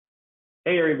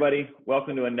Hey, everybody.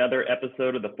 Welcome to another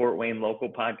episode of the Fort Wayne Local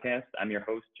Podcast. I'm your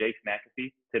host, Jake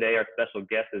McAfee. Today, our special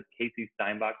guest is Casey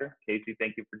Steinbacher. Casey,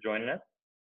 thank you for joining us.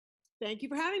 Thank you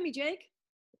for having me, Jake.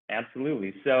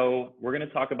 Absolutely. So we're going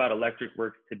to talk about Electric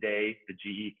Works today, the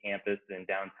GE campus in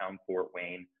downtown Fort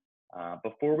Wayne.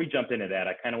 Before we jump into that,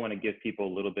 I kind of want to give people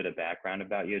a little bit of background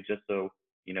about you, just so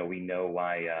we know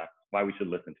why we should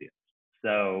listen to you.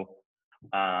 So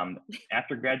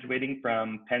after graduating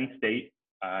from Penn State,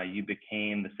 you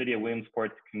became the City of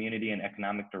Williamsport's Community and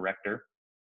Economic Director.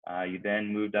 You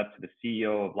then moved up to the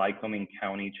CEO of Lycoming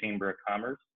County Chamber of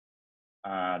Commerce.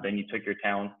 Then you took your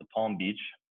talents to Palm Beach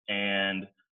and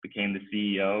became the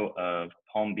CEO of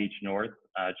Palm Beach North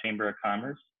Chamber of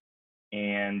Commerce,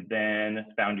 and then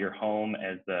found your home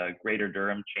as the Greater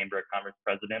Durham Chamber of Commerce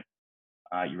president.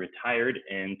 You retired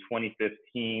in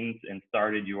 2015 and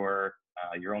started your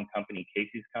own company,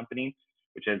 Casey's Company,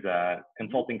 which is a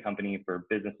consulting company for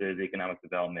businesses, economic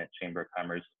development, Chamber of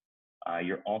Commerce.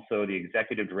 You're also the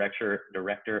executive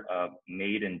director of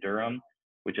Made in Durham,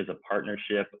 which is a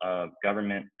partnership of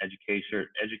government,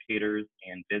 educators,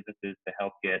 and businesses to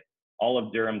help get all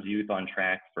of Durham's youth on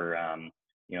track for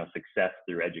success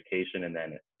through education and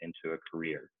then into a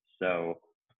career. So,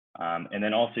 and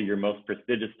then also your most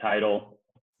prestigious title,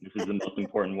 this is the most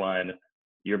important one,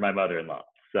 you're my mother-in-law.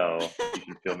 So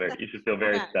you should feel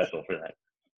very special for that.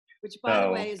 Which, by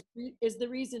the way, is the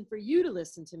reason for you to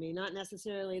listen to me, not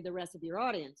necessarily the rest of your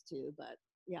audience too, but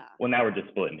yeah. Well, now we're just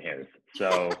splitting hairs.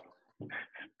 So,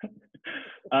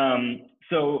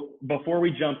 so before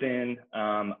we jump in,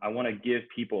 I want to give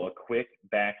people a quick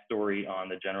backstory on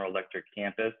the General Electric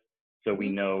campus so we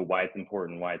know why it's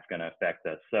important, why it's going to affect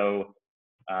us. So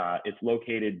it's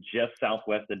located just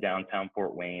southwest of downtown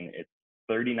Fort Wayne. It's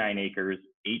 39 acres,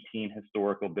 18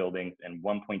 historical buildings, and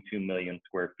 1.2 million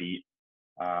square feet.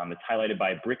 It's highlighted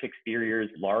by brick exteriors,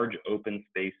 large open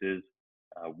spaces,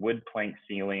 wood plank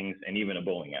ceilings, and even a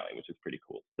bowling alley, which is pretty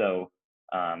cool. So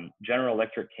General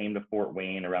Electric came to Fort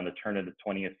Wayne around the turn of the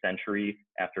 20th century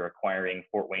after acquiring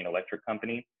Fort Wayne Electric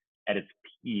Company. At its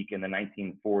peak in the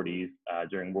 1940s,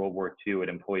 during World War II, it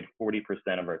employed 40%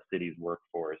 of our city's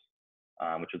workforce,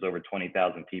 which was over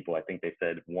 20,000 people. I think they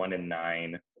said 1 in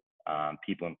 9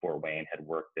 people in Fort Wayne had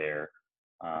worked there.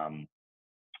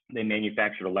 They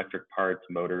manufactured electric parts,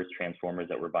 motors, transformers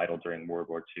that were vital during World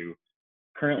War II.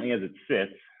 Currently, as it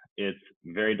sits, it's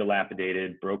very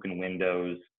dilapidated, broken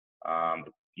windows,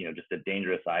 just a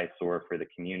dangerous eyesore for the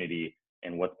community.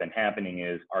 And what's been happening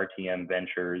is RTM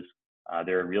Ventures,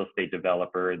 they're a real estate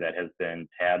developer that has been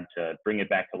tabbed to bring it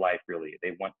back to life, really.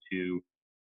 They want to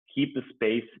keep the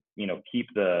space, keep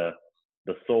the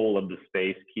soul of the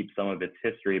space, keep some of its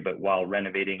history, but while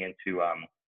renovating into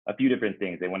a few different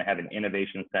things. They want to have an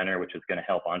innovation center, which is going to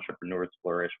help entrepreneurs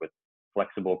flourish with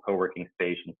flexible co-working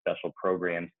space and special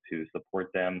programs to support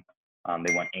them.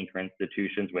 They want anchor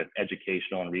institutions with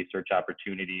educational and research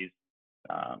opportunities,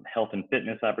 health and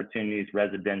fitness opportunities,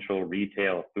 residential,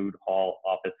 retail, food hall,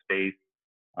 office space.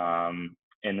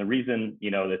 And the reason,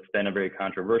 that's been a very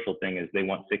controversial thing is they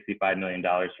want $65 million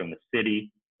from the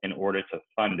city in order to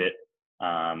fund it.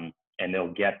 And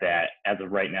they'll get that, as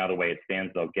of right now, the way it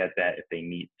stands, they'll get that if they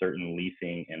meet certain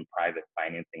leasing and private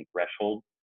financing thresholds.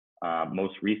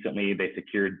 Most recently, they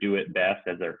secured Do It Best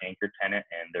as their anchor tenant,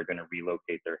 and they're going to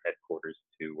relocate their headquarters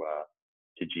to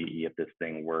GE if this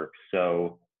thing works.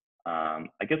 So I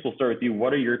guess we'll start with you.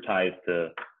 What are your ties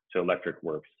to Electric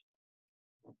Works?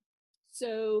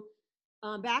 So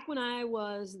back when I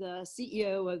was the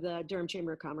CEO of the Durham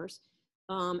Chamber of Commerce,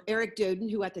 Eric Doden,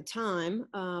 who at the time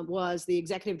was the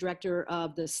executive director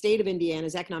of the state of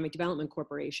Indiana's Economic Development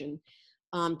Corporation,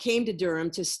 came to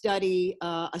Durham to study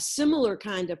a similar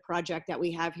kind of project that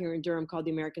we have here in Durham called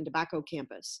the American Tobacco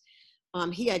Campus.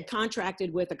 He had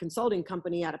contracted with a consulting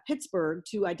company out of Pittsburgh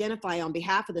to identify on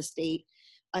behalf of the state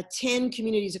 10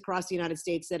 communities across the United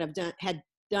States that had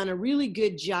done a really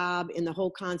good job in the whole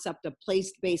concept of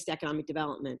place-based economic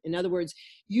development. In other words,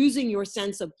 using your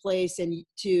sense of place and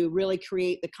to really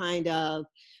create the kind of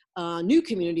new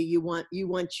community you want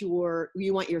your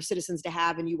citizens to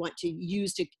have, and you want to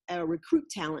use to recruit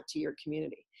talent to your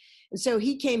community. And so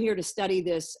he came here to study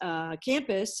this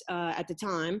campus at the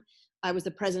time. I was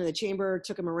the president of the chamber,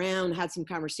 took him around, had some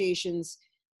conversations.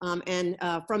 And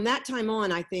from that time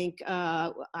on, I think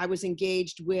I was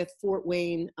engaged with Fort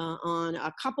Wayne on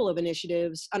a couple of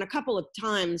initiatives, on a couple of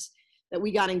times that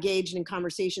we got engaged in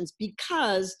conversations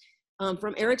because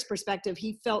from Eric's perspective,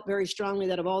 he felt very strongly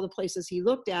that of all the places he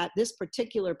looked at, this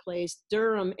particular place,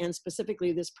 Durham, and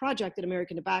specifically this project at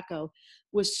American Tobacco,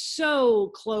 was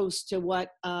so close to what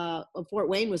Fort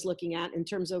Wayne was looking at in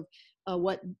terms of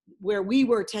where we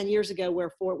were 10 years ago,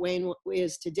 where Fort Wayne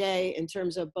is today, in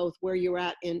terms of both where you're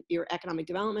at in your economic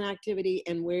development activity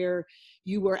and where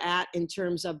you were at in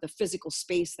terms of the physical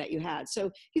space that you had.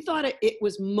 So he thought it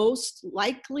was most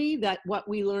likely that what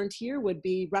we learned here would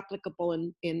be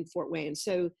replicable in Fort Wayne.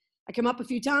 So I came up a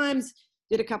few times,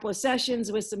 did a couple of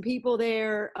sessions with some people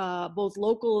there, both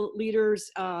local leaders,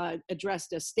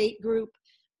 addressed a state group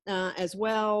as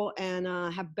well, and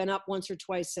have been up once or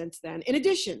twice since then, in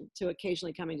addition to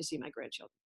occasionally coming to see my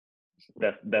grandchildren.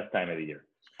 Best time of the year.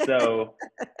 So,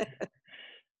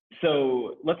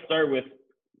 so let's start with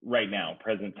right now,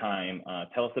 present time.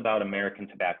 Tell us about American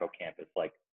Tobacco Campus.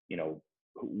 Like, you know,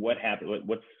 what happened,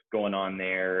 what's going on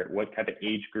there, what type of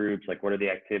age groups, like what are the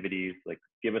activities, like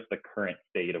give us the current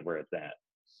state of where it's at.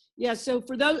 Yeah, so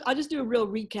for those, I'll just do a real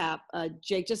recap,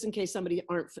 Jake, just in case somebody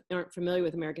aren't familiar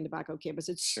with American Tobacco Campus.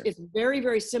 It's very,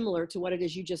 very similar to what it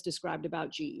is you just described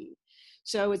about GE.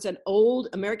 So it's an old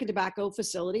American Tobacco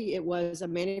facility. It was a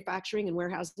manufacturing and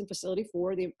warehousing facility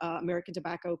for the American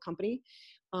Tobacco Company.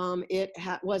 It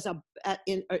was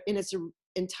in its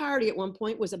entirety at one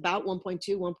point was about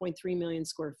 1.2, 1.3 million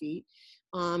square feet.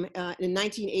 In the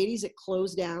 1980s, it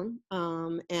closed down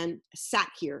and sat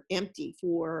here empty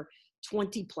for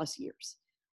 20 plus years.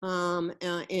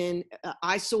 In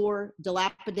eyesore,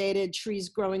 dilapidated, trees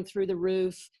growing through the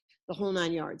roof, the whole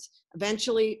 9 yards.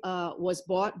 Eventually was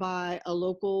bought by a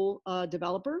local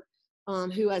developer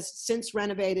who has since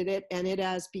renovated it, and it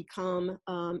has become,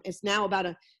 it's now about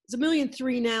it's 1.3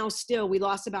 million now still. We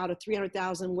lost about a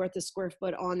 300,000 worth of square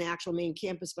foot on the actual main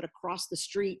campus, but across the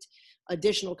street,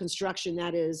 additional construction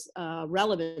that is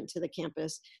relevant to the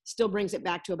campus still brings it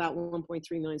back to about 1.3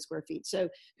 million square feet. So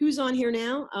who's on here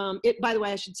now? By the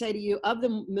way, I should say to you, of the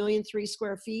 1.3 million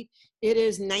square feet, it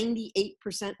is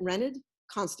 98% rented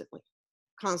constantly.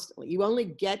 You only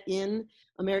get in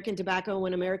American Tobacco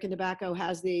when American Tobacco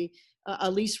has a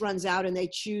lease runs out and they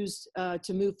choose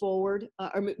to move forward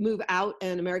or move out,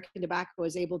 and American Tobacco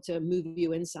is able to move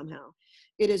you in somehow.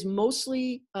 It is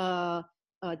mostly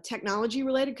technology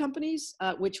related companies,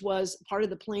 which was part of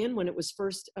the plan when it was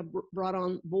first brought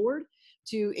on board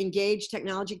to engage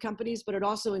technology companies, but it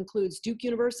also includes Duke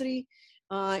University.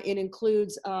 It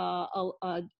includes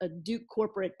a Duke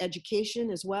corporate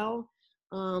education as well.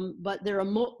 But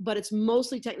it's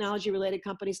mostly technology related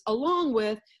companies, along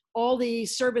with all the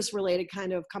service related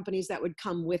kind of companies that would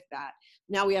come with that.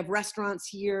 Now we have restaurants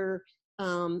here.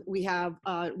 We have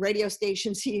radio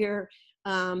stations here,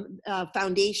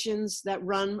 foundations that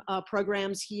run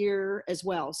programs here as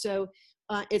well. So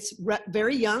it's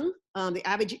very young. The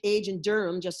average age in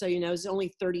Durham, just so you know, is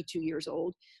only 32 years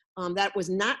old. That was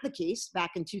not the case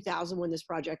back in 2000 when this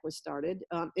project was started.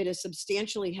 It has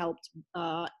substantially helped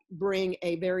bring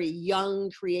a very young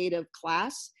creative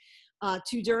class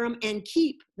to Durham and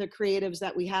keep the creatives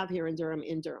that we have here in Durham.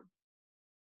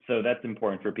 So that's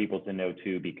important for people to know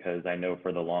too, because I know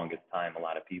for the longest time, a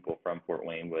lot of people from Fort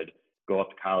Wayne would go up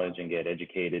to college and get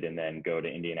educated and then go to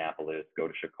Indianapolis, go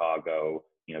to Chicago,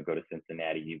 you know, go to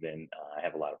Cincinnati even. I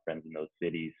have a lot of friends in those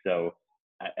cities. So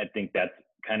I think that's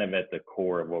kind of at the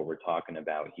core of what we're talking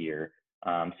about here.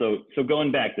 So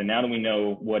going back to now that we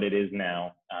know what it is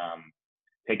now,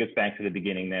 take us back to the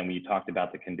beginning then when you talked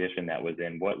about the condition that was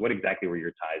in. What exactly were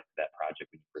your ties to that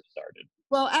project when you first started?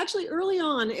 Well, actually early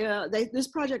on, this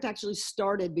project actually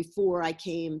started before I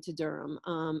came to Durham.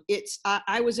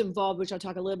 I was involved, which I'll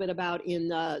talk a little bit about in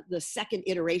the second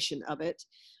iteration of it.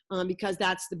 Because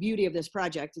that's the beauty of this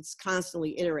project. It's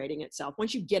constantly iterating itself.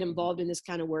 Once you get involved in this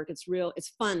kind of work, it's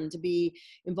fun to be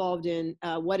involved in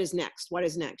what is next.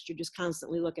 You're just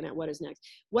constantly looking at what is next.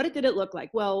 What did it look like?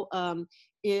 Well,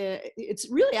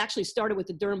 it's really actually started with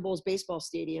the Durham Bulls baseball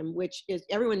stadium, which is,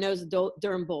 everyone knows the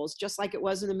Durham Bulls, just like it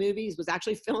was in the movies, was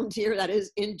actually filmed here. That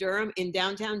is in Durham, in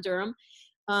downtown Durham.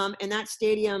 And that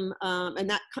stadium,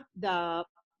 a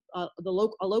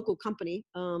local company,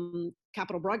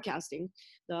 Capital Broadcasting,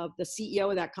 the CEO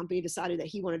of that company decided that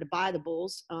he wanted to buy the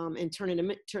Bulls and turn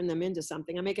them into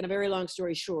something. I'm making a very long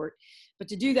story short, but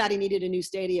to do that, he needed a new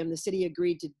stadium. The city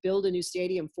agreed to build a new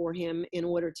stadium for him in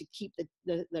order to keep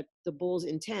the Bulls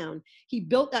in town. He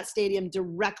built that stadium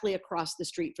directly across the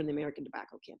street from the American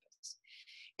Tobacco campus.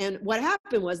 And what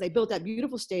happened was they built that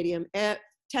beautiful stadium.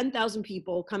 10,000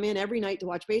 people come in every night to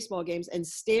watch baseball games and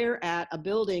stare at a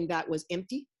building that was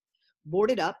empty,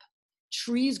 boarded up,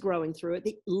 trees growing through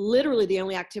it. Literally the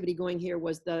only activity going here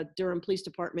was the Durham Police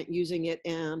Department using it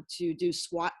to do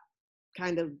SWAT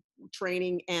kind of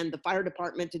training, and the fire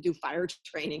department to do fire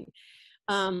training.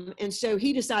 And so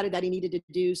he decided that he needed to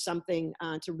do something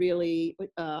to really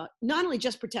not only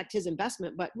just protect his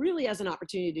investment, but really as an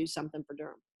opportunity to do something for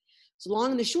Durham. So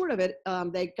long and the short of it,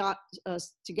 they got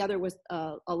together with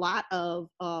a lot of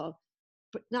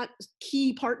but not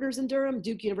key partners in Durham,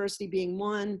 Duke University being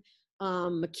one,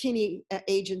 McKinney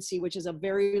Agency, which is a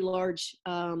very large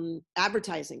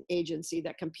advertising agency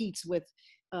that competes with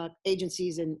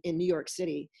agencies in New York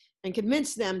City, and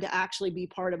convinced them to actually be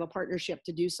part of a partnership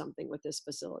to do something with this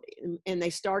facility. And they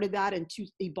started that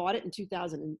they bought it in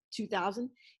 2000.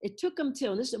 It took them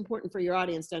till, and this is important for your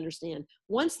audience to understand,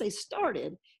 once they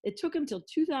started, it took them till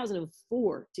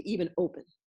 2004 to even open.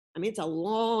 I mean, it's a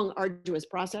long, arduous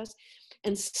process.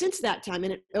 And since that time,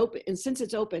 since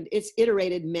it's opened, it's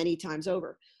iterated many times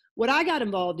over. What I got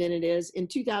involved in it is in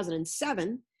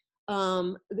 2007,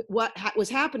 what was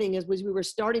happening was we were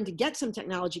starting to get some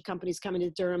technology companies coming to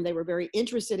Durham. They were very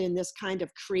interested in this kind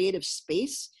of creative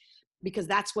space because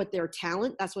that's what their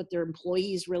talent, that's what their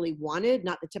employees really wanted,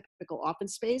 not the typical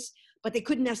office space. But they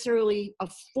couldn't necessarily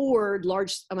afford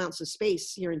large amounts of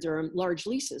space here in Durham, large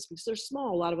leases, because they're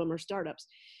small. A lot of them are startups.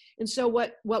 And so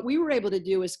what we were able to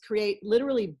do is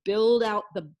literally build out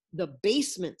the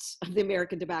basements of the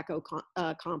American Tobacco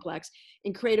complex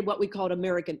and created what we called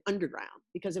American Underground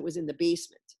because it was in the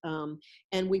basement.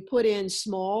 And we put in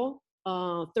small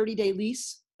 30-day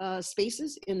lease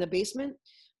spaces in the basement.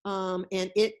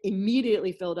 And it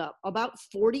immediately filled up, about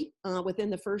 40 within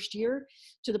the first year,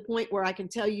 to the point where I can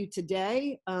tell you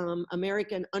today,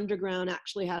 American Underground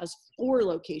actually has 4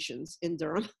 locations in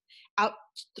Durham,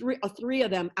 three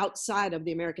of them outside of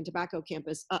the American Tobacco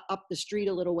campus, up the street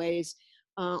a little ways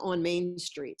on Main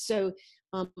Street. So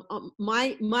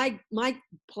my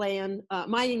plan,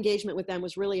 my engagement with them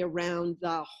was really around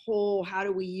the whole, how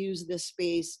do we use this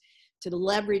space to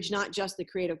leverage not just the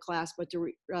creative class, but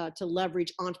to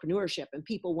leverage entrepreneurship and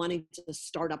people wanting to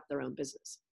start up their own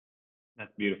business.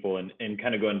 That's beautiful. And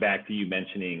kind of going back to you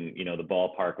mentioning, the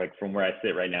ballpark, like from where I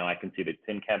sit right now, I can see the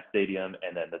TinCap Stadium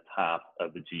and then the top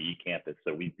of the GE campus.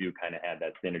 So we do kind of have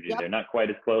that synergy Yep. there. Not quite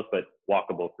as close, but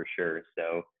walkable for sure.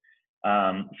 So,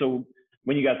 so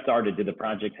when you got started, did the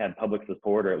project have public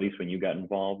support, or at least when you got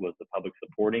involved, was the public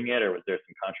supporting it, or was there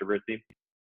some controversy?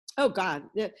 Oh God.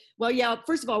 Well, yeah,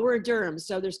 first of all, we're in Durham,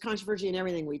 so there's controversy in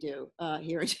everything we do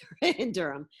here in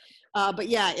Durham. But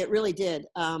yeah, it really did.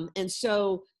 And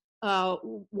so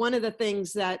one of the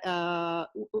things that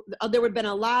there had been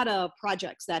a lot of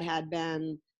projects that had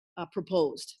been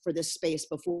proposed for this space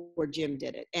before Jim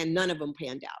did it, and none of them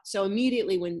panned out. So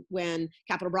immediately when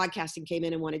Capital Broadcasting came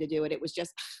in and wanted to do it, it was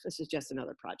just, this is just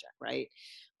another project, right?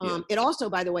 Yeah. It also,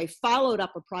 by the way, followed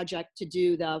up a project to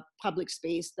do the public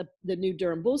space, the new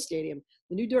Durham Bulls Stadium.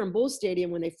 The new Durham Bulls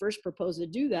Stadium, when they first proposed to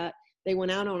do that, they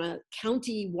went out on a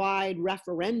county-wide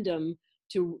referendum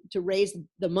to raise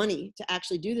the money to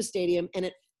actually do the stadium, and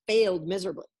it failed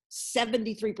miserably.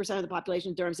 73% of the population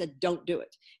of Durham said, don't do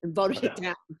it, and voted it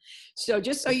down. So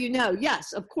just so you know,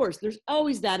 yes, of course, there's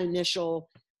always that initial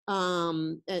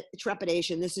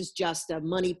trepidation. This is just a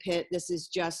money pit. This is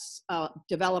just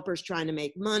developers trying to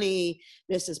make money.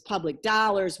 This is public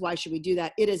dollars. Why should we do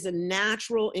that? It is a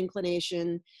natural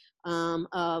inclination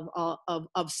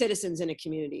of citizens in a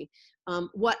community.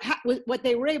 What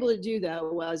they were able to do,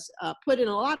 though, was put in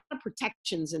a lot of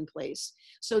protections in place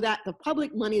so that the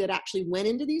public money that actually went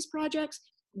into these projects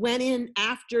went in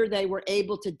after they were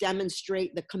able to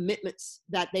demonstrate the commitments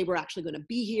that they were actually going to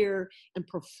be here and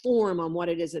perform on what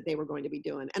it is that they were going to be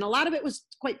doing. And a lot of it was,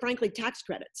 quite frankly, tax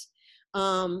credits,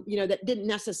 that didn't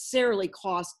necessarily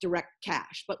cost direct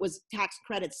cash, but was tax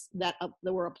credits that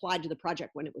were applied to the project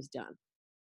when it was done.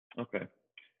 Okay.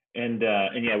 And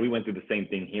yeah, we went through the same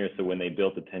thing here. So when they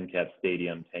built the TinCap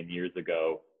Stadium 10 years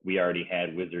ago, we already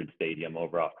had Wizard Stadium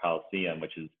over off Coliseum,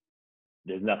 which is,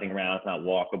 there's nothing around, it's not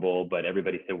walkable, but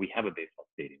everybody said, we have a baseball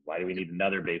stadium. Why do we need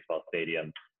another baseball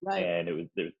stadium? Right. And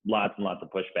there's lots and lots of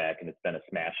pushback, and it's been a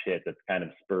smash hit that's kind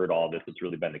of spurred all this. It's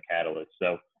really been the catalyst.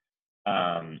 So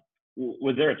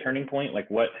was there a turning point? Like,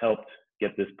 what helped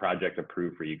get this project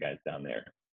approved for you guys down there?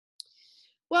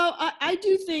 Well, I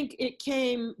do think it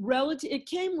came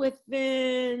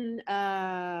within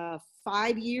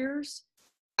 5 years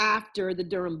after the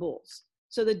Durham Bulls.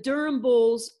 So the Durham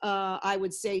Bulls, I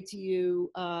would say to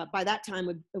you, by that time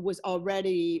was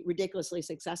already ridiculously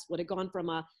successful. It had gone from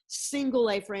a single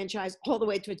A franchise all the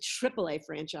way to a triple A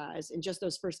franchise in just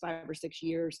those first 5 or 6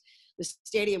 years. The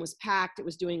stadium was packed. It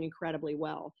was doing incredibly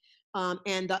well.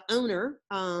 And the owner,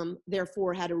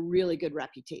 therefore, had a really good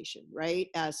reputation, right,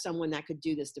 as someone that could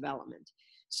do this development.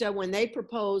 So when they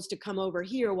proposed to come over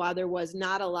here, while there was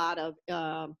not a lot of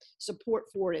support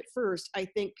for it at first, I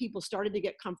think people started to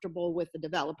get comfortable with the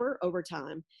developer over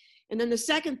time. And then the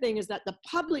second thing is that the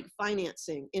public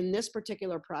financing in this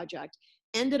particular project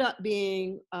ended up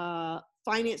being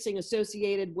financing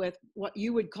associated with what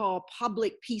you would call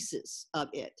public pieces of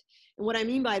it. And what I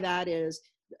mean by that is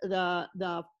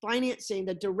the financing,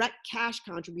 the direct cash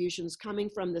contributions coming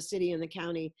from the city and the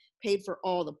county paid for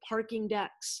all the parking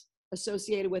decks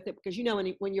associated with it, because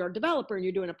when you're a developer and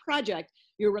you're doing a project,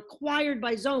 you're required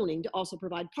by zoning to also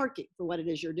provide parking for what it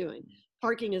is you're doing.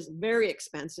 Parking is very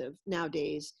expensive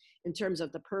nowadays in terms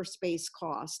of the per space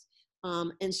cost.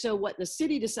 And so what the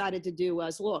city decided to do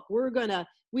was, look,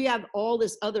 we have all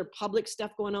this other public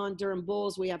stuff going on, Durham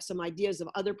Bulls. We have some ideas of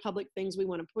other public things we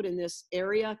want to put in this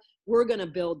area. We're going to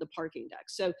build the parking deck.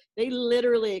 So they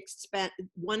literally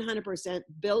 100%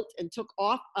 built and took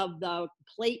off of the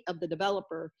plate of the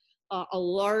developer a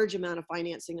large amount of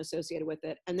financing associated with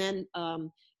it. And then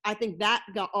I think that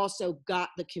also got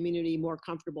the community more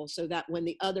comfortable, so that when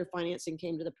the other financing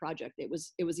came to the project, it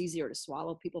was easier to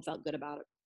swallow. People felt good about it.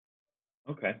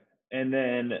 Okay. And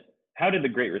then how did the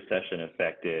Great Recession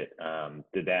affect it?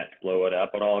 Did that slow it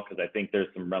up at all? Because I think there's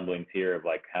some rumblings here of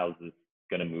like, how's this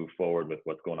going to move forward with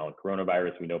what's going on with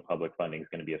coronavirus? We know public funding is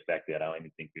going to be affected. I don't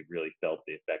even think we've really felt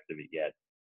the effect of it yet.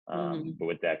 But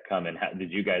with that coming,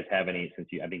 did you guys have any,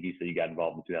 I think you said you got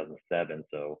involved in 2007.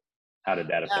 So how did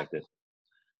that affect it?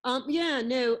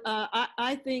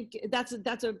 I think that's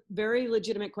a very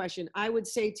legitimate question. I would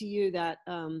say to you that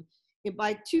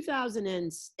by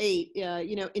 2008,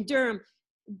 in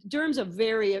Durham's a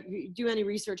very, if you do any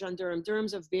research on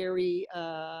Durham's a very,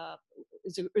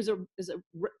 is a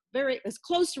very, as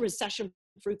close to recession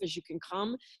proof as you can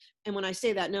come. And when I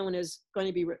say that, no one is going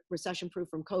to be recession proof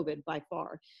from COVID by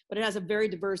far, but it has a very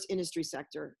diverse industry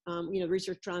sector.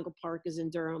 Research Triangle Park is in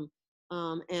Durham.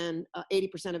 And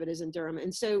 80% of it is in Durham.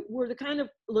 And so we're the kind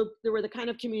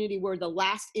of community where the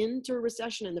last into a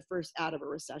recession and the first out of a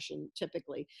recession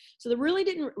typically. So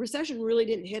recession really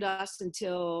didn't hit us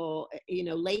until,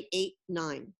 late 8,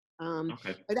 9.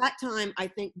 Okay. By that time, I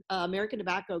think American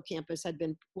Tobacco campus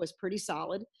was pretty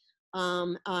solid.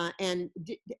 And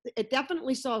it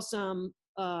definitely saw some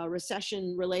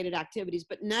recession related activities,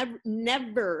 but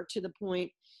never to the point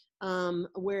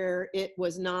where it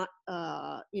was not,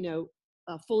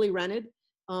 fully rented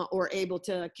or able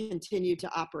to continue to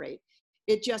operate.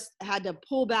 It just had to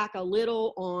pull back a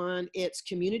little on its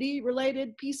community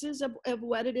related pieces of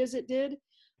what it is it did.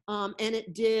 And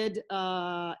it did,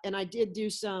 and I did do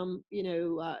some,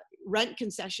 rent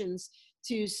concessions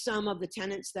to some of the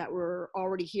tenants that were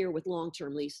already here with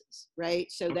long-term leases,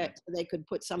 right? So that they could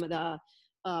put some of the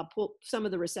some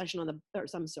of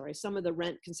the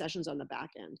rent concessions on the back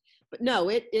end. But no,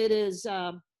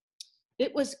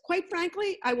 it was, quite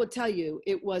frankly, I will tell you,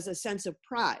 it was a sense of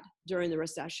pride during the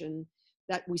recession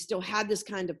that we still had this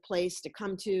kind of place to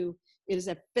come to. It is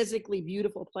a physically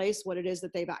beautiful place, what it is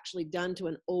that they've actually done to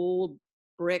an old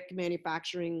brick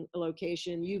manufacturing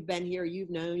location. You've been here,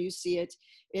 you've known, you see it.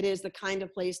 It is the kind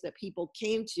of place that people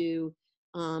came to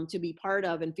be part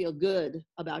of and feel good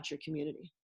about your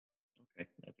community. Okay,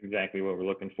 that's exactly what we're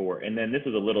looking for. And then this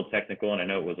is a little technical, and I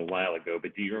know it was a while ago,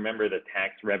 but do you remember the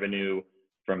tax revenue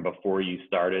from before you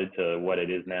started to what it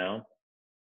is now?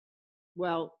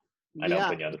 Well, I know I'm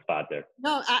putting you on the spot there.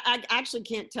 No, I actually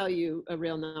can't tell you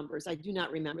real numbers. I do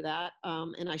not remember that.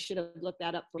 And I should have looked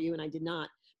that up for you, and I did not.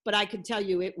 But I can tell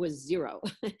you it was zero.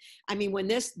 I mean, when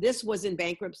this was in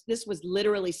bankruptcy, this was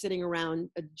literally sitting around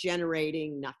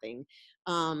generating nothing.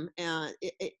 And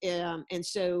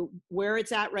so where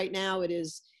it's at right now, it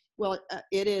is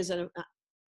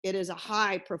a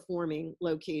high performing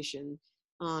location.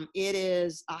 It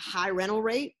is a high rental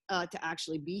rate to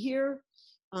actually be here.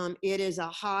 It is a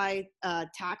high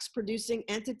tax producing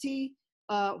entity,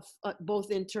 both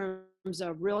in terms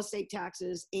of real estate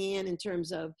taxes and in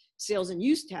terms of sales and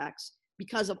use tax,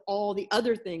 because of all the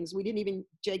other things.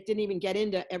 Jake didn't even get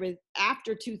into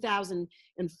after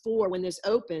 2004 when this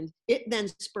opened, it then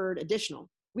spurred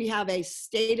additional. We have a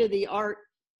state of the art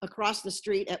across the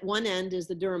street. At one end is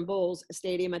the Durham Bulls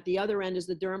Stadium. At the other end is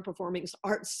the Durham Performing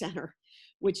Arts Center,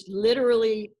 which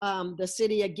literally the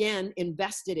city again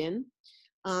invested in.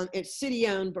 It's city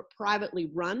owned but privately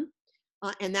run.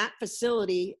 And that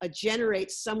facility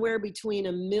generates somewhere between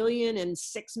 $1 million and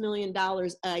 $6 million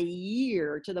a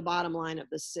year to the bottom line of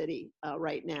the city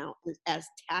right now,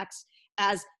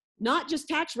 as not just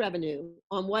tax revenue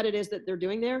on what it is that they're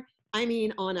doing there. I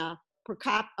mean, on a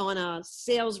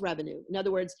sales revenue. In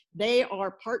other words, they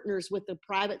are partners with the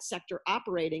private sector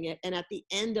operating it. And at the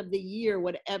end of the year,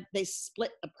 they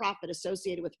split the profit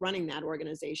associated with running that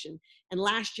organization. And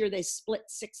last year they split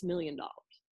 $6 million,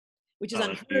 which is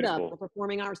unheard of for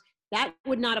performing arts. That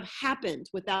would not have happened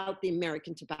without the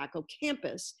American Tobacco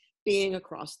campus being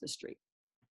across the street.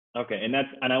 Okay,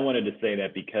 and I wanted to say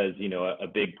that because, a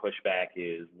big pushback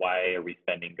is why are we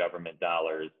spending government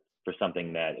dollars for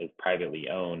something that is privately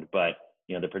owned? But,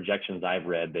 the projections I've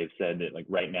read, they've said that like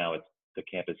right now the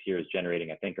campus here is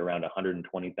generating, I think, around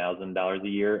 $120,000 a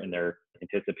year, and they're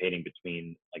anticipating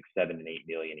between like 7 and 8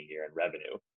 million a year in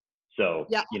revenue. So,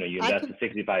 Yeah, you I invest could. the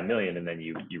 65 million and then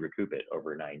you recoup it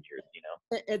over 9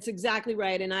 years. It's exactly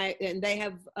right. And they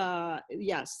have,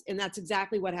 yes, and that's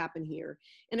exactly what happened here.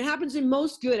 And it happens in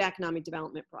most good economic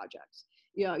development projects.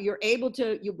 You're able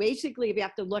to, you basically, if you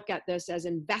have to look at this as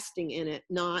investing in it,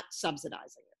 not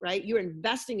subsidizing it, right? You're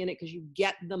investing in it because you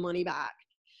get the money back.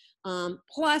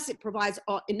 Plus it provides,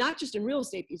 and not just in real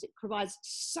estate fees, it provides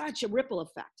such a ripple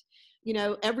effect.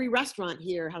 Every restaurant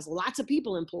here has lots of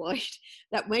people employed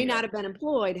that may Yeah. not have been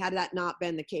employed had that not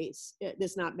been the case,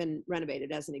 this not been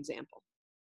renovated, as an example.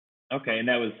 Okay, and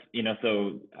that was,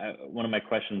 so one of my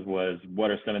questions was,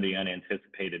 what are some of the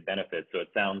unanticipated benefits? So it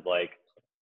sounds like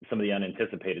some of the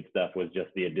unanticipated stuff was just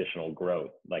the additional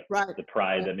growth, like Right. the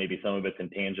pride Right. that maybe some of it's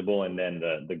intangible, and then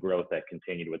the growth that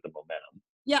continued with the momentum.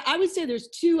 Yeah, I would say there's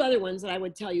two other ones that I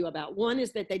would tell you about. One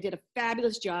is that they did a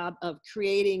fabulous job of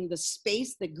creating the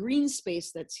space, the green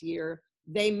space that's here.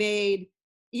 They made,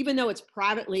 even though it's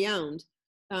privately owned,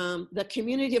 the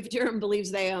community of Durham believes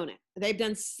they own it. They've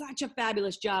done such a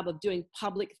fabulous job of doing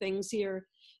public things here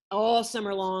all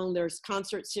summer long. There's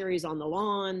concert series on the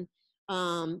lawn.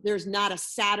 There's not a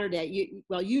Saturday.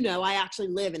 I actually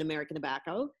live in American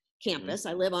Tobacco Mm-hmm. campus.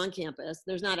 I live on campus.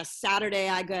 There's not a Saturday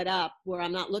I get up where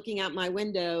I'm not looking out my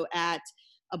window at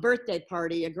a birthday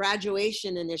party, a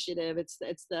graduation initiative. It's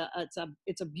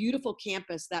a beautiful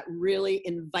campus that really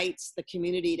invites the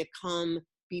community to come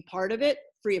be part of it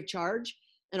free of charge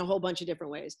in a whole bunch of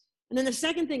different ways. And then the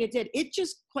second thing it did, it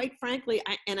just, quite frankly,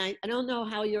 I don't know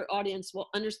how your audience will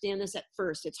understand this at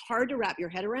first. It's hard to wrap your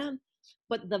head around,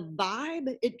 but the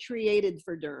vibe it created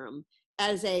for Durham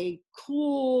as a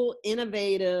cool,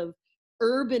 innovative,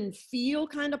 urban feel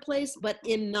kind of place, but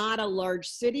in not a large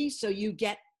city. So you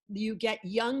get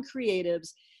young creatives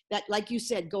that, like you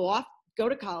said, go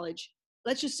to college.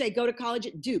 Let's just say go to college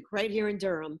at Duke right here in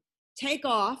Durham, take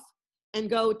off and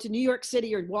go to New York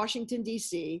City or Washington,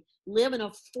 D.C., live in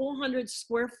a 400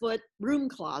 square foot room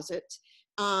closet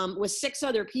with 6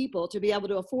 other people to be able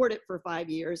to afford it for 5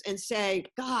 years and say,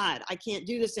 God, I can't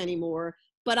do this anymore,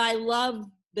 but I love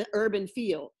the urban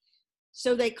feel.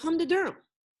 So they come to Durham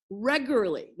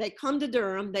regularly. They come to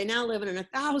Durham. They now live in a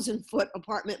 1,000-foot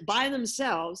apartment by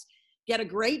themselves, get a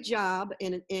great job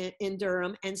in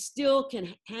Durham, and still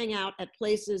can hang out at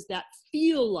places that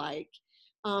feel like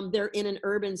they're in an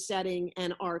urban setting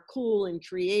and are cool and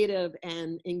creative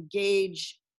and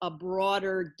engage a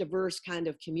broader, diverse kind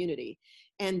of community.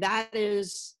 And that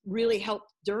has really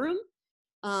helped Durham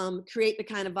create the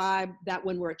kind of vibe that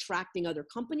when we're attracting other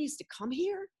companies to come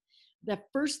here, the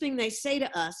first thing they say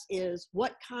to us is,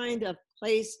 what kind of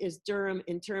place is Durham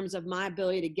in terms of my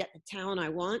ability to get the talent I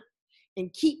want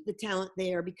and keep the talent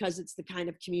there, because it's the kind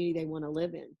of community they want to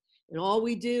live in. And all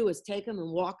we do is take them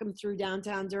and walk them through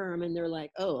downtown Durham, and they're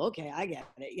like, oh, okay, I get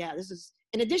it. Yeah, this is,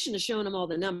 in addition to showing them all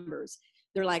the numbers,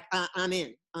 they're like, I'm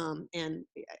in. And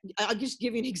I'll just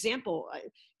give you an example.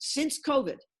 Since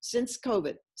since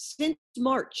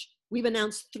March, we've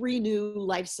announced 3 new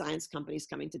life science companies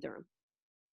coming to Durham.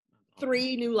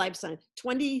 3 new life science,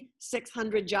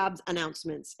 2,600 jobs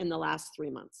announcements in the last 3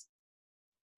 months.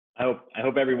 I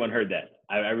hope everyone heard that.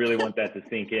 I really want that to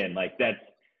sink in. Like that's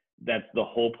the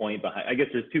whole point behind. I guess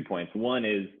there's 2 points. One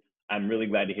is, I'm really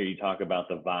glad to hear you talk about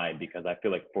the vibe, because I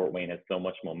feel like Fort Wayne has so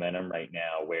much momentum right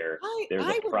now where there's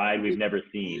a pride we've never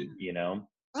seen,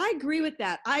 I agree with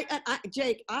that.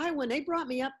 Jake, when they brought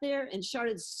me up there and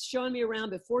started showing me around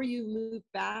before you moved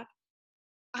back,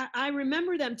 I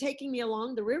remember them taking me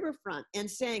along the riverfront and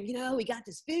saying, we got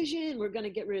this vision. We're going to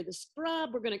get rid of the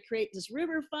scrub. We're going to create this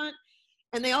riverfront.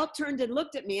 And they all turned and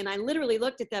looked at me, and I literally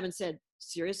looked at them and said,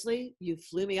 seriously, you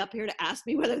flew me up here to ask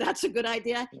me whether that's a good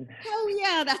idea? Hell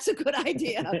yeah, that's a good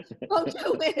idea. Go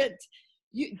do it.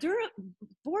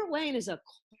 Fort Wayne is a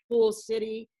cool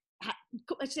city.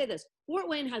 I say this, Fort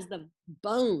Wayne has the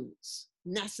bones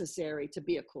necessary to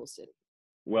be a cool city.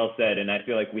 Well said. And I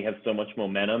feel like we have so much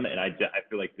momentum, and I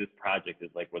feel like this project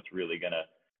is like what's really going to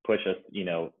push us,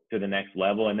 to the next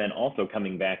level. And then also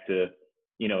coming back to,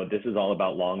 this is all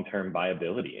about long-term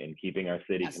viability and keeping our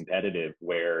city competitive,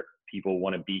 where people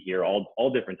want to be here,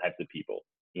 all different types of people,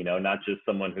 not just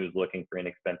someone who's looking for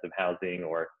inexpensive housing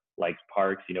or likes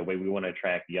parks. We want to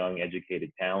attract young,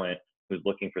 educated talent who's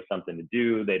looking for something to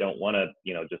do. They don't want to,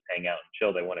 just hang out and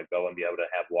chill. They want to go and be able to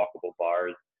have walkable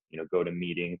bars, go to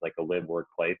meetings, like a live, work,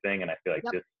 play thing. And I feel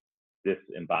like this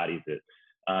embodies it.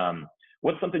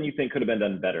 What's something you think could have been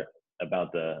done better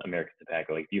about the American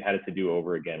Tobacco? Like, if you had it to do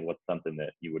over again, what's something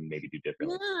that you would maybe do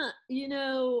differently?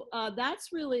 Yeah, that's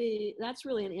really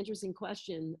an interesting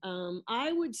question.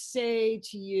 I would say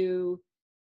to you,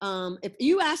 if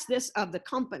you ask this of the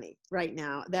company right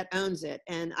now that owns it,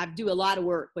 and I do a lot of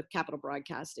work with Capital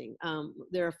Broadcasting,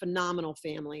 they're a phenomenal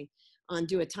family and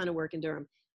do a ton of work in Durham.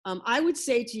 I would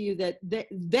say to you that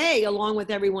they, along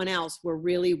with everyone else, were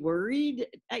really worried.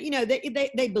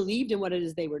 They believed in what it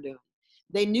is they were doing.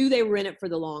 They knew they were in it for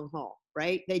the long haul,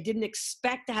 right? They didn't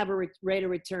expect to have a rate of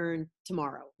return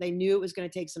tomorrow. They knew it was going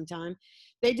to take some time.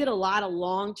 They did a lot of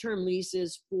long-term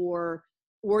leases for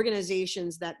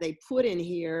organizations that they put in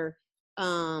here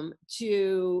to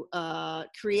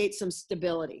create some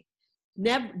stability.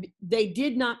 They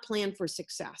did not plan for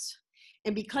success.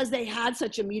 And because they had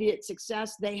such immediate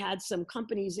success, they had some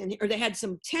companies in here, or they had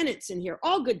some tenants in here,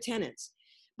 all good tenants.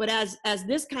 But as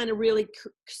this kind of really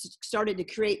started to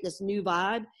create this new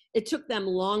vibe, it took them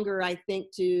longer, I think,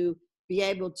 to be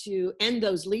able to end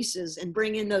those leases and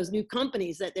bring in those new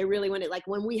companies that they really wanted. Like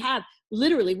when we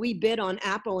bid on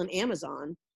Apple and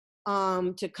Amazon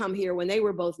to come here when they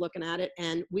were both looking at it,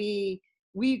 and we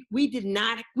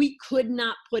could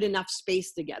not put enough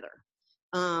space together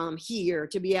here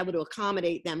to be able to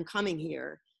accommodate them coming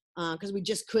here, because we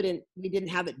didn't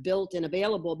have it built and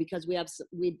available because we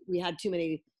had too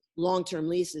many long-term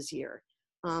leases here.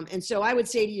 And so I would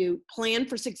say to you, plan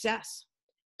for success.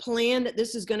 Plan that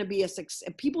this is going to be a success.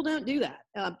 People don't do that.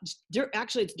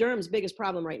 Actually, it's Durham's biggest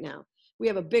problem right now. We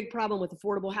have a big problem with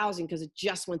affordable housing because it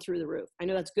just went through the roof. I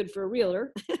know that's good for a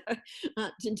realtor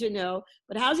to know,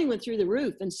 but housing went through the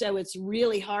roof. And so it's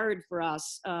really hard for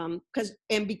us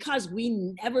because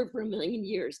we never for a million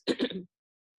years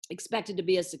expected to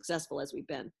be as successful as we've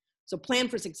been. So plan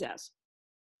for success.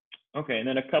 Okay, and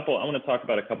then I want to talk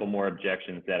about a couple more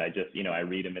objections that I just, I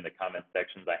read them in the comment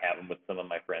sections. I have them with some of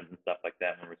my friends and stuff like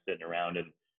that when we're sitting around. And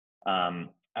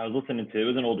I was listening to, it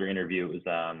was an older interview. It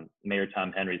was Mayor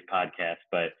Tom Henry's podcast,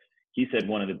 but he said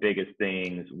one of the biggest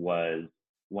things was,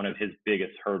 one of his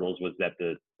biggest hurdles was that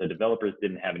the developers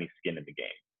didn't have any skin in the game.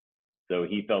 So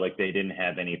he felt like they didn't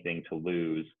have anything to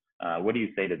lose. What do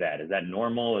you say to that? Is that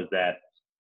normal? Is this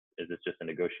just a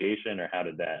negotiation, or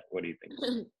what do you think?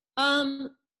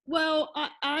 Well,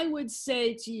 I would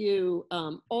say to you,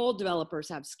 all developers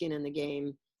have skin in the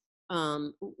game.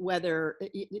 Whether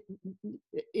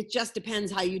it just depends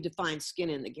how you define skin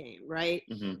in the game, right?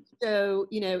 Mm-hmm. So,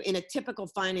 in a typical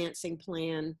financing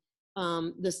plan,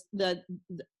 how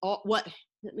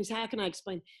can I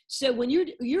explain? So when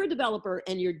you're a developer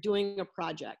and you're doing a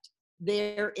project,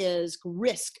 there is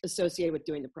risk associated with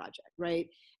doing the project, right?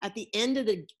 At the end of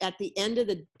the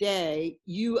day,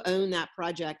 you own that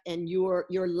project and you're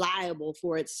liable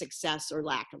for its success or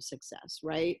lack of success,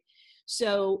 right?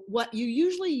 So what you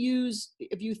usually use,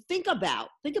 if you think about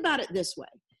it this way,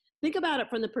 think about it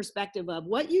from the perspective of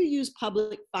what you use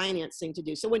public financing to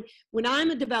do. So when I'm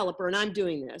a developer and I'm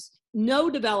doing this, no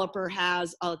developer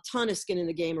has a ton of skin in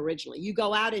the game originally. You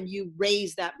go out and you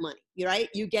raise that money, right?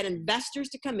 You get investors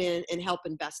to come in and help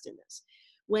invest in this.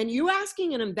 When you're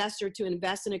asking an investor to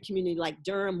invest in a community like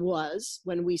Durham was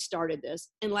when we started this,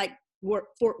 and like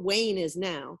Fort Wayne is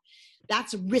now,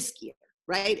 that's riskier,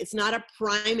 right? It's not a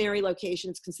primary location.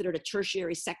 It's considered a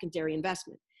tertiary, secondary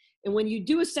investment. And when you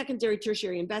do a secondary,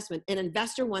 tertiary investment, an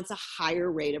investor wants a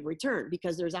higher rate of return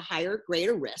because there's a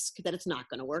greater risk that it's not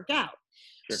going to work out.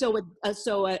 Sure.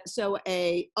 So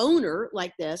a owner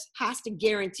like this has to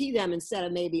guarantee them, instead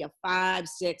of maybe a 5,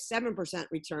 6, 7%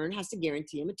 return, has to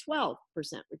guarantee them a 12%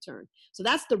 return. So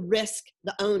that's the risk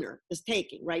the owner is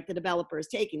taking, right? The developer is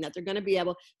taking, that they're going to be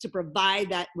able to provide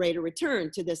that rate of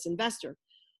return to this investor.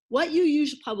 What you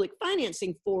use public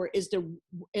financing for is to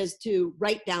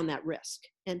write down that risk,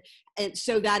 and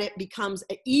so that it becomes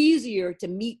easier to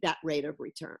meet that rate of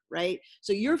return, right?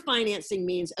 So your financing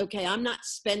means, okay, I'm not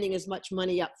spending as much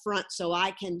money up front, so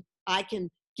I can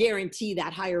guarantee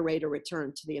that higher rate of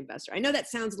return to the investor. I know that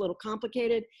sounds a little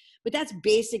complicated, but that's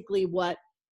basically what,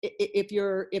 if you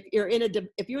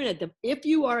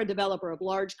are a developer of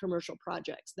large commercial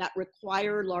projects that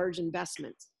require large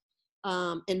investments,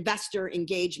 investor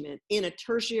engagement in a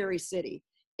tertiary city,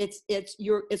 it's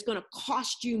going to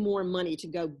cost you more money to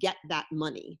go get that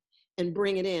money and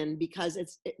bring it in, because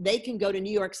they can go to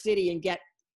New York City and get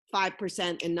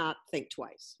 5% and not think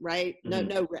twice, right? Mm-hmm.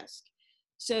 No risk.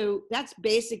 So that's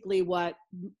basically what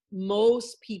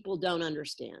most people don't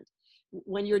understand.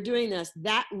 When you're doing this,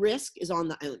 that risk is on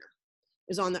the owner.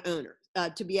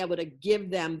 To be able to give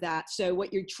them that. So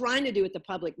what you're trying to do with the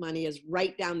public money is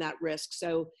write down that risk.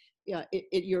 So you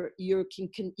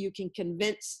can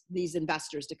convince these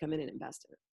investors to come in and invest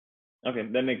in it. Okay,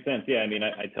 that makes sense. Yeah, I mean,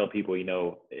 I tell people,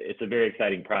 it's a very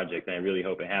exciting project, and I really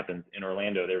hope it happens. In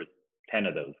Orlando, there's 10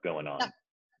 of those going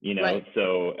Yeah, on, right.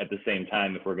 so at the same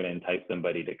time, if we're going to entice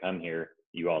somebody to come here,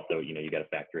 you also, you got to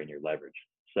factor in your leverage.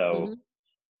 So,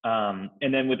 Hmm.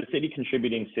 and then with the city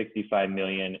contributing 65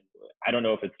 million, I don't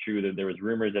know if it's true that there was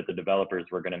rumors that the developers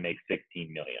were going to make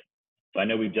 16 million. So I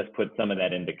know we've just put some of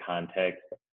that into context.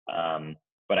 Um,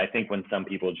 but I think when some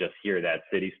people just hear that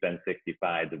city spends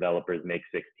 65, developers make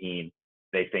 16,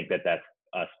 they think that that's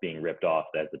us being ripped off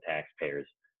as the taxpayers,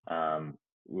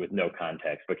 with no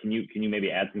context. But can you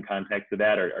maybe add some context to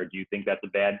that, or do you think that's a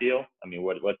bad deal? I mean,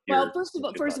 what's Well, your what's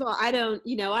your first thought? of all, I don't,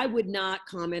 I would not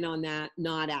comment on that,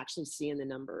 not actually seeing the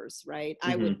numbers, right?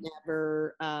 Mm-hmm.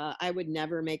 I would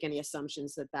never make any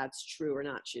assumptions that that's true or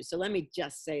not true. So let me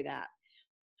just say that.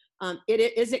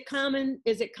 Is it common?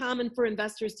 Is it common for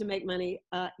investors to make money?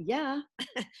 Yeah,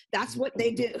 that's what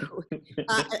they do.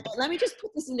 Let me just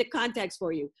put this into context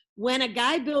for you. When a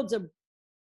guy builds a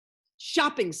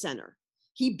shopping center,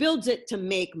 he builds it to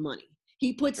make money.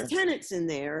 He puts Sure. tenants in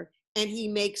there and he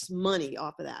makes money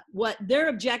off of that. What they're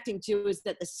objecting to is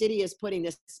that the city is putting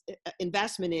this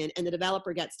investment in and the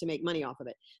developer gets to make money off of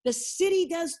it. The city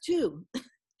does too.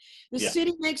 The Yeah.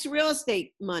 city makes real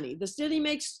estate money. The city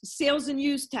makes sales and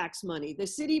use tax money. The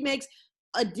city makes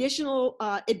additional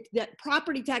that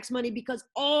property tax money because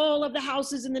all of the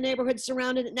houses in the neighborhood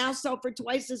surrounding it now sell for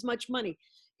twice as much money.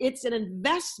 It's an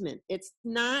investment. It's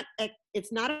not a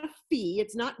fee.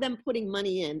 It's not them putting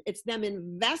money in. It's them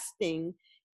investing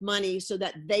money so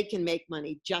that they can make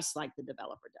money just like the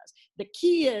developer does. The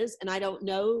key is, and I don't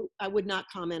know, I would not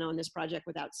comment on this project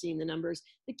without seeing the numbers.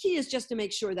 The key is just to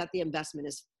make sure that the investment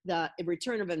is the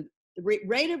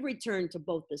rate of return to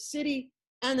both the city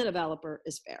and the developer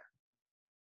is fair.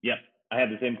 Yep. I have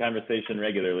the same conversation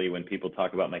regularly when people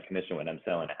talk about my commission when I'm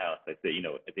selling a house. I say,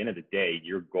 at the end of the day,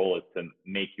 your goal is to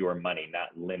make your money, not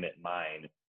limit mine,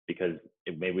 because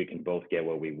maybe we can both get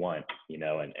what we want,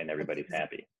 and everybody's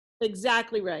happy.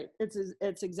 Exactly right.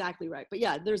 It's exactly right. But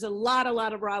yeah, there's a lot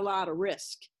of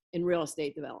risk in real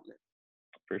estate development.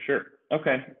 For sure.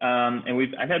 Okay.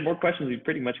 And I've had more questions. We've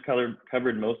pretty much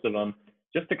covered most of them.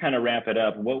 Just to kind of wrap it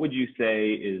up, what would you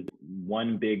say is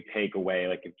one big takeaway?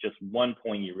 Like, if just one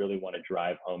point you really want to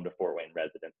drive home to Fort Wayne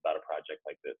residents about a project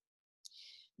like this?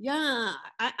 Yeah,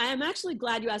 I'm actually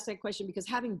glad you asked that question because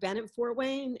having been at Fort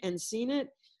Wayne and seen it,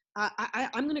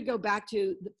 I'm going to go back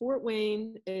to the Fort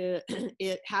Wayne.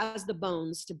 It has the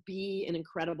bones to be an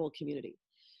incredible community.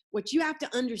 What you have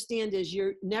to understand is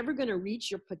you're never going to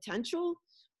reach your potential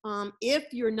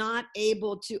if you're not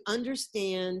able to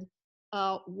understand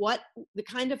what the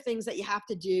kind of things that you have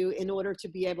to do in order to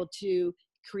be able to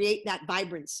create that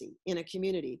vibrancy in a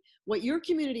community. What your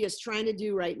community is trying to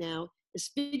do right now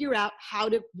is figure out how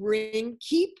to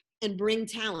keep and bring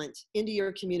talent into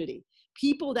your community.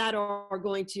 People that are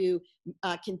going to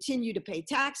continue to pay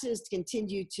taxes,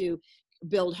 continue to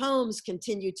build homes,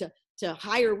 continue to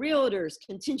hire realtors,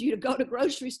 continue to go to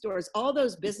grocery stores, all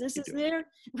those businesses there,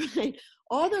 right?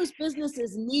 All those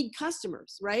businesses need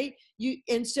customers, right?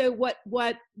 And so what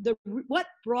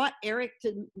brought Eric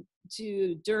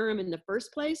to Durham in the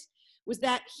first place was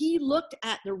that he looked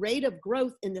at the rate of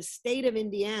growth in the state of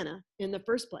Indiana in the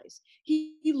first place.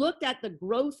 He looked at the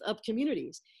growth of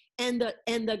communities and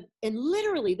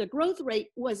literally the growth rate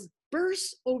was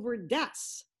births over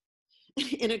deaths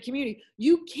in a community.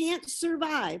 You can't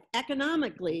survive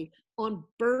economically on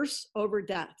births over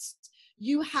deaths.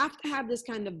 You have to have this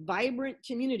kind of vibrant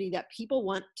community that people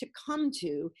want to come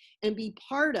to and be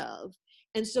part of.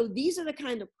 And so these are the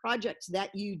kind of projects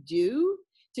that you do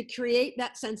to create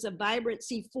that sense of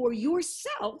vibrancy for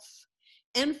yourself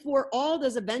and for all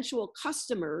those eventual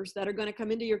customers that are going to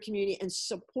come into your community and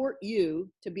support you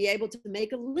to be able to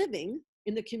make a living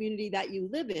in the community that you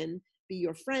live in, be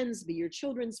your friends, be your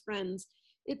children's friends.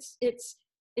 This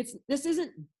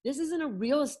isn't a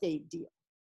real estate deal.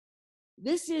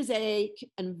 This is a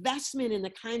investment in the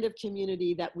kind of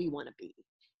community that we want to be.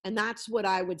 And that's what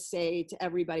I would say to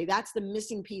everybody. That's the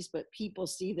missing piece, but people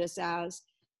see this as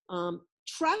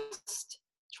trust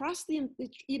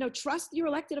your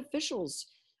elected officials,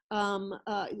 or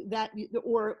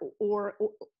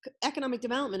economic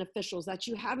development officials that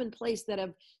you have in place that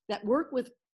work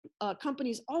with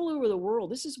companies all over the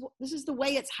world. This is the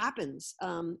way it happens,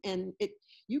 and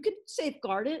you can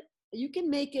safeguard it. You can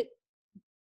make it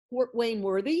Fort Wayne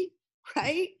worthy,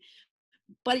 right?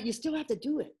 But you still have to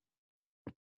do it.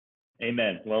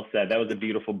 Amen. Well said. That was a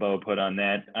beautiful bow put on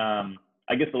that.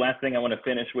 I guess the last thing I want to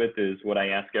finish with is what I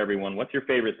ask everyone. What's your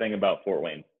favorite thing about Fort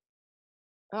Wayne?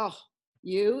 Oh,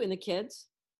 you and the kids.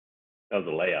 That was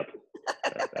a layup.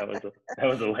 That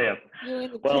was a layup. You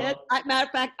and the kid. Well, Matter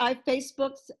of fact, I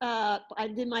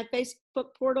did my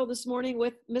Facebook portal this morning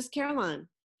with Miss Caroline,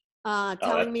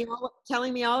 telling me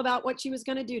all about what she was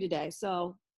going to do today.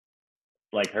 So,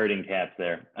 like herding cats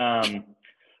there.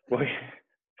 Well,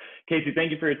 Casey,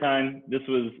 thank you for your time. This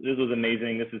was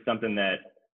amazing. This is something that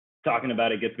talking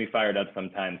about it gets me fired up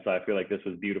sometimes. So I feel like this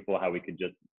was beautiful how we could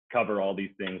just cover all these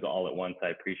things all at once. I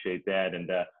appreciate that. And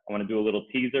I want to do a little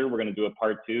teaser. We're going to do a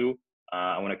part 2.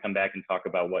 I want to come back and talk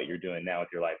about what you're doing now with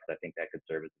your life, because I think that could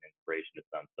serve as an inspiration to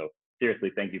some. So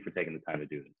seriously, thank you for taking the time to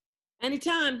do this.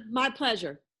 anytime, my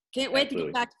pleasure. Can't wait to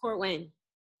get back to Fort Wayne.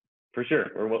 For sure.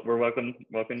 We're welcoming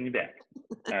you back.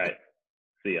 All right.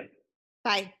 See ya.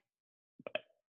 Bye.